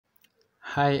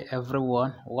Hi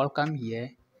everyone, welcome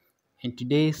here. In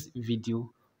today's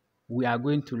video, we are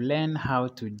going to learn how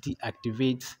to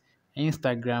deactivate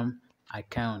Instagram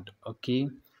account. Okay,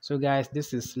 so guys,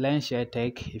 this is Learn Share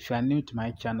Tech. If you are new to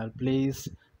my channel, please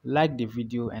like the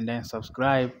video and then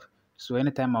subscribe so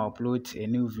anytime I upload a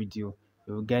new video,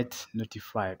 you will get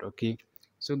notified. Okay,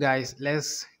 so guys,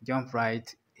 let's jump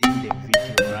right in the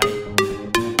video,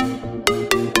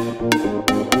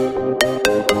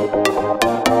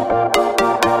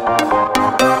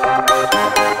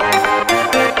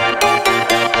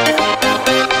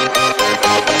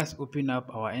 Let's open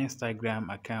up our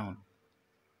Instagram account.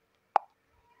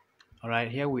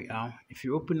 Alright, here we are. If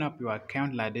you open up your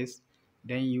account like this,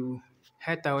 then you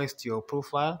head towards to your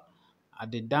profile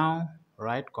at the down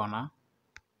right corner.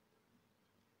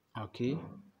 Okay,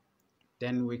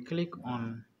 then we click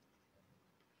on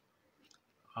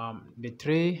the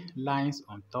three lines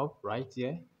on top right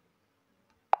here.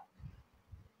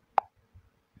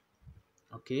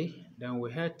 Okay, then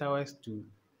we head towards to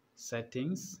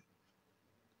settings.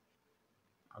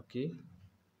 Okay,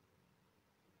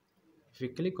 if you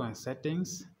click on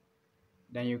settings,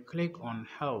 then you click on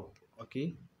help.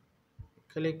 Okay,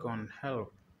 click on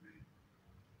help.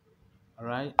 All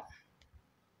right,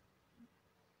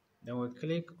 then we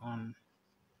click on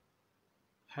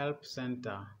help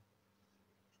center.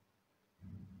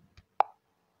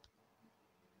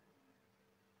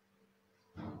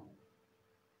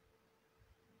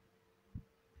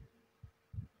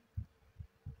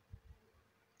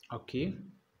 Okay,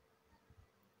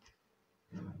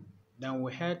 then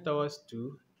we head towards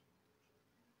to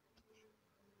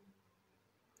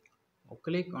or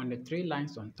click on the three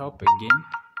lines on top again.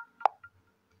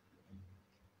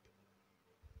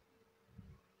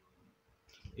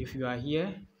 If you are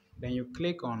here, then you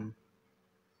click on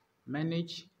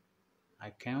manage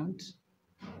account,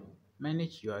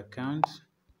 manage your account.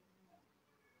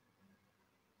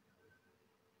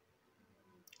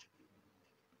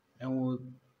 And we'll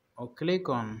click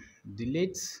on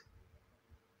delete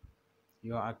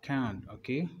your account.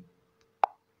 Okay,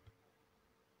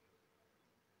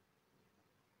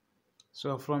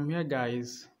 so from here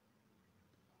guys,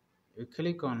 you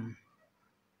click on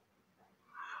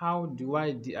how do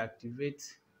I deactivate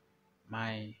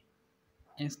my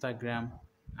Instagram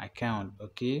account.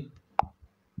 Okay,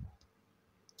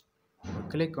 you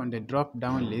click on the drop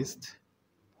down list,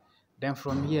 then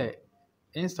from here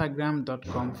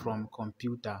instagram.com from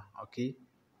computer. Okay,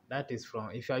 that is from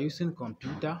if you are using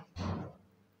computer.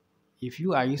 If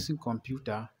you are using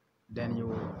computer, then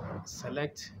you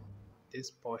select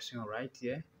this portion right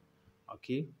here.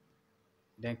 Okay,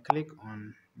 then click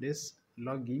on this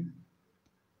login.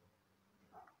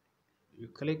 You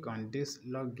click on this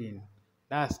login.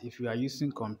 That's if you are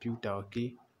using computer.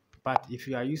 Okay, but if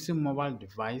you are using mobile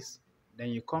device, then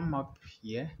you come up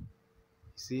here,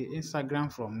 see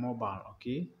Instagram from mobile.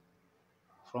 Okay,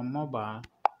 from mobile,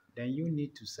 then you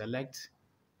need to select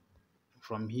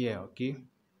from here. Okay,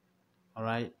 all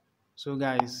right, so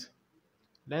guys,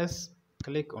 let's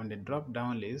click on the drop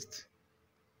down list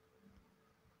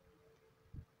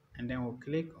and then we'll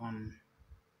click on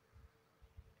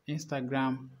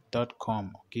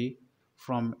instagram.com. Okay,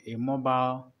 from a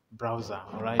mobile browser.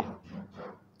 All right,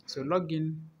 so log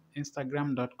in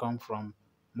instagram.com from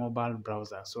mobile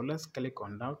browser. So let's click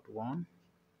on that one.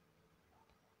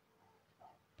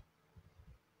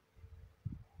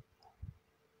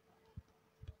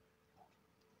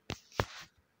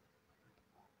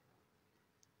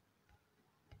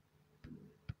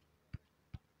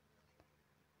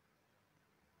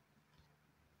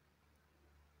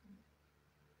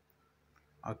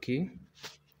 Okay,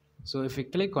 so if you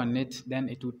click on it, then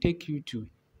it will take you to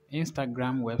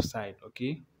Instagram website.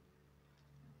 Okay,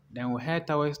 then we'll head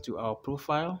towards to our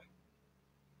profile.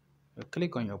 You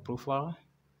click on your profile.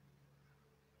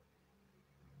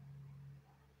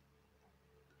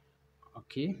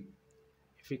 Okay,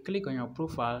 if you click on your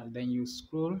profile, then you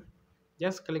scroll,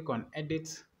 just click on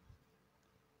edit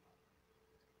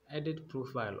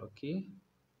profile. Okay,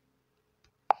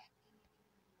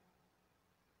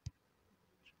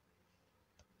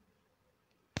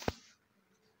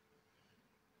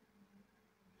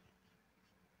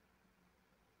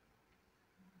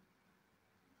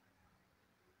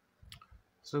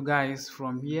 so guys,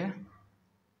 from here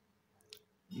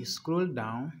you scroll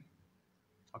down.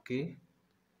 Okay,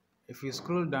 if you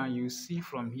scroll down, you see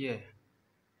from here.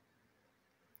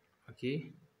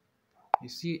 Okay, you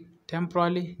see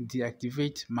temporarily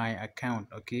deactivate my account.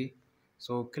 Okay,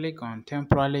 so click on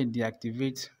temporarily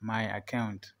deactivate my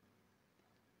account.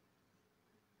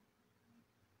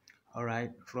 All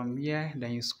right, from here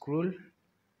then you scroll,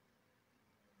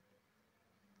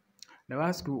 they'll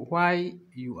ask you why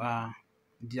you are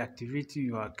deactivating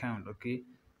your account. Okay,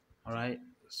 all right.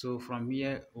 So from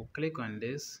here, we'll click on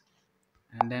this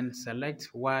and then select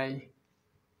why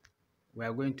we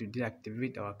are going to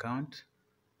deactivate our account.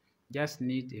 Just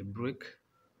need a break.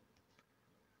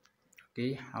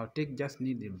 Okay, I'll take just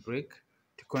need a break.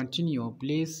 To continue,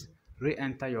 please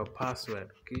re-enter your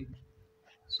password. Okay,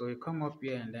 so you come up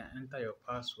here and then enter your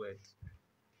password.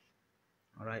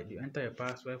 All right, you enter your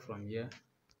password from here.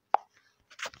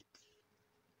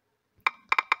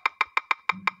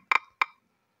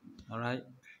 All right,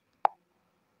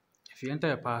 if you enter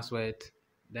your password,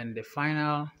 then the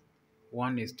final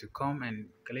one is to come and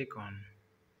click on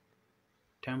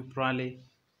temporarily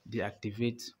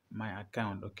deactivate my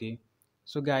account. Okay,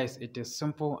 so guys, it is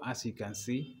simple as you can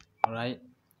see. All right,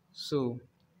 so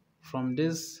from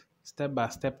this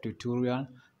step-by-step tutorial,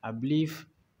 I believe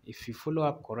if you follow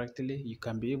up correctly, you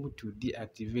can be able to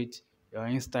deactivate your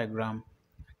Instagram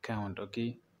account.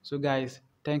 Okay, so guys,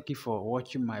 thank you for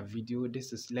watching my video.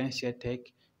 This is Learn Share Tech.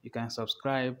 You can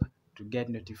subscribe to get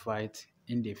notified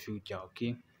in the future.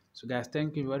 Okay, so guys,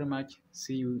 thank you very much.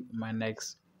 See you in my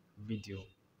next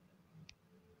video.